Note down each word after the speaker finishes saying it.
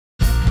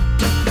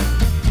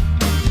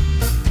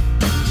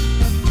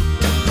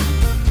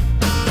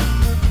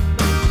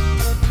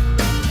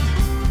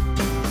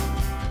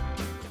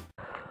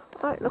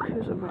Right, look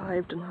who's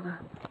arrived, another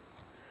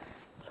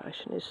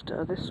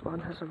fashionista. This one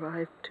has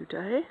arrived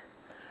today.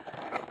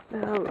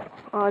 Now,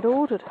 I'd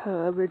ordered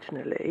her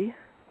originally,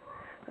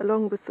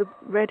 along with the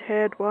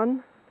red-haired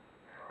one.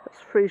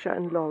 That's Frisia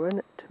and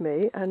Lauren to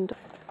me, and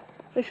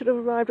they should have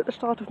arrived at the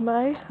start of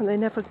May, and they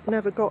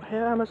never got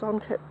here.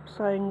 Amazon kept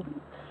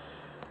saying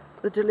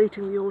they're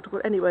deleting the order.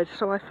 But anyway,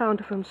 so I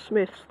found her from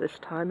Smith's this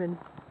time in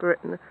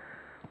Britain,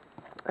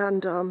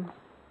 and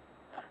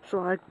so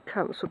I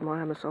cancelled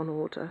my Amazon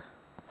order.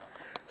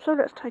 So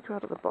let's take her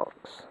out of the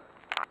box.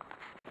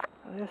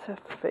 There's her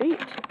feet.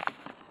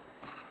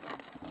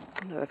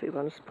 I know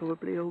everyone's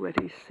probably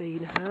already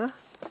seen her.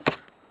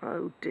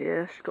 Oh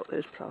dear, she's got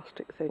those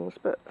plastic things,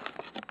 but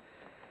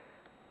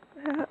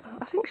yeah,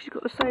 I think she's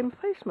got the same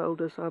face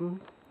mould as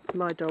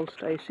my doll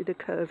Stacey, the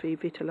curvy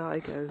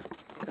vitiligo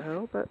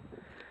girl, but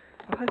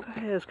I hope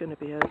her hair's going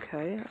to be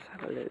okay. Let's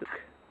have a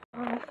look.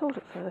 I thought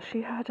at first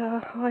she had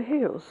high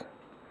heels,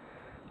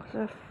 because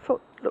her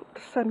foot looked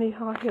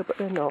semi-high heel, but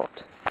they're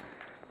not.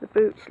 The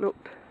boots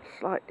looked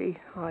slightly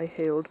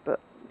high-heeled,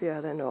 but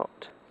yeah, they're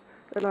not.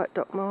 They're like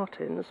Doc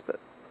Martens, but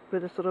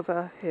with a sort of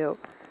a heel.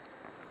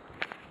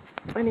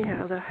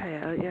 Anyhow, the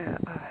hair, yeah,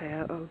 her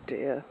hair, oh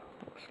dear.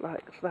 It's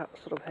like it's that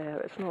sort of hair.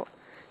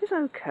 It's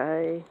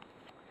okay.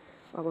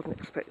 I wasn't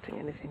expecting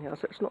anything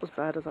else. It's not as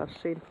bad as I've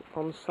seen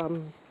on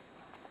some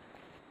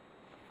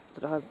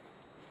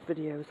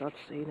videos I've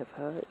seen of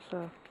her.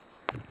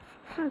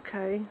 It's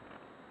okay.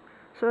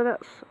 So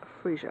that's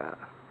Frisia.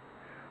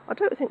 I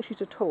don't think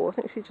she's a tall. I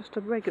think she's just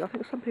a regular. I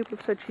think some people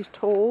have said she's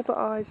tall,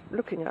 but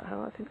looking at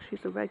her, I think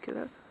she's a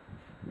regular.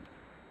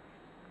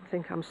 I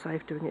think I'm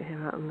safe doing it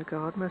here out in the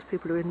garden. Most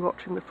people are in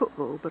watching the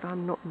football, but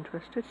I'm not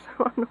interested,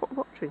 so I'm not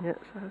watching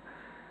it.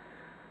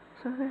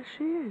 So there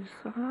she is.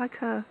 I like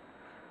her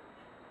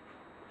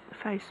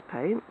face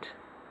paint.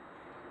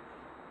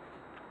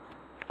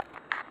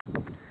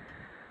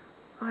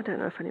 I don't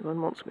know if anyone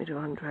wants me to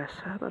undress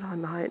her, but I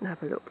might and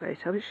have a look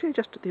later. Is she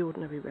just the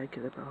ordinary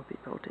regular Barbie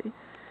body?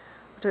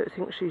 I don't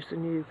think she's the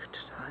nude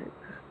type.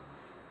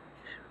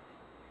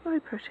 Very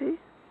pretty.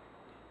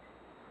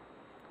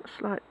 A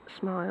slight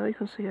smile, you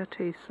can see her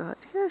teeth side.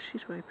 Yeah,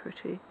 she's very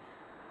pretty.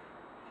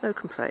 No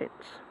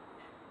complaints.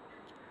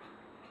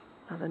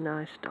 Another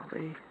nice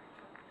dolly.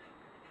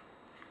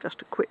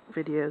 Just a quick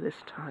video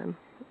this time.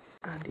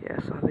 And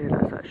yes, I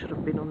realise that should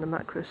have been on the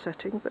macro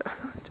setting, but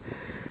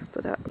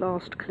for that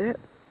last clip.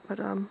 But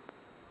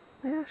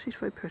yeah, she's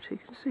very pretty. You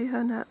can see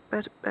her now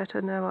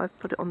better now I've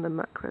put it on the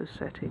macro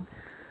setting.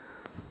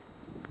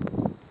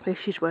 At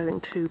least she's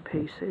wearing two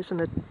pieces and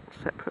a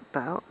separate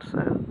belt,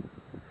 so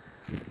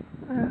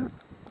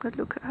good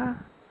look at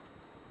her.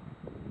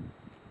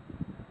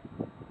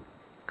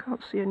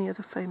 Can't see any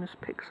other famous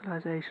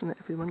pixelization that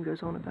everyone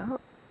goes on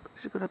about.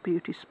 She's got a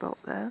beauty spot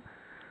there.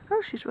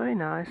 Oh, she's very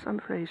nice. I'm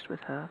pleased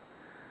with her.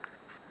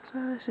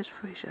 So this is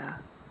Frisia.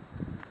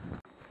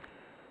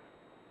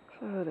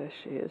 So there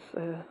she is.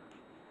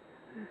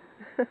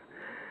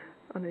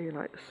 I know you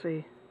like to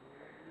see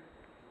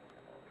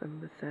them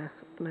with their,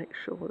 make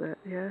sure that,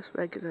 yes,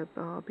 regular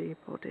Barbie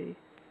body.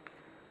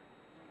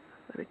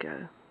 There we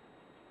go.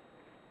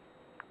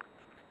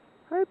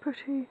 Very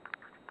pretty.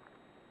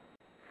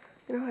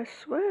 You know, I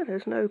swear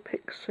there's no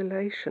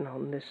pixelation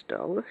on this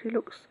doll. She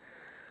looks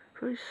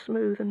very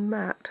smooth and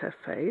matte, her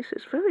face.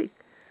 It's very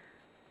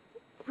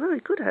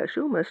good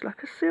actually, almost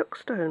like a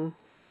silkstone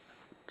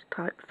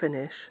type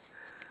finish.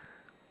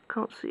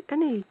 Can't see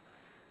any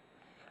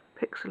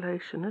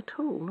pixelation at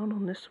all, not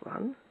on this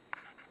one.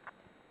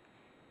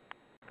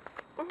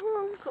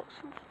 Oh, we've got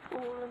some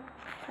fallen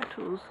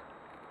petals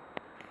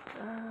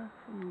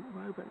from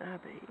Woburn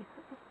Abbey.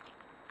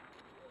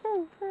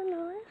 Oh, they're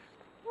nice.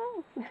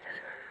 Oh.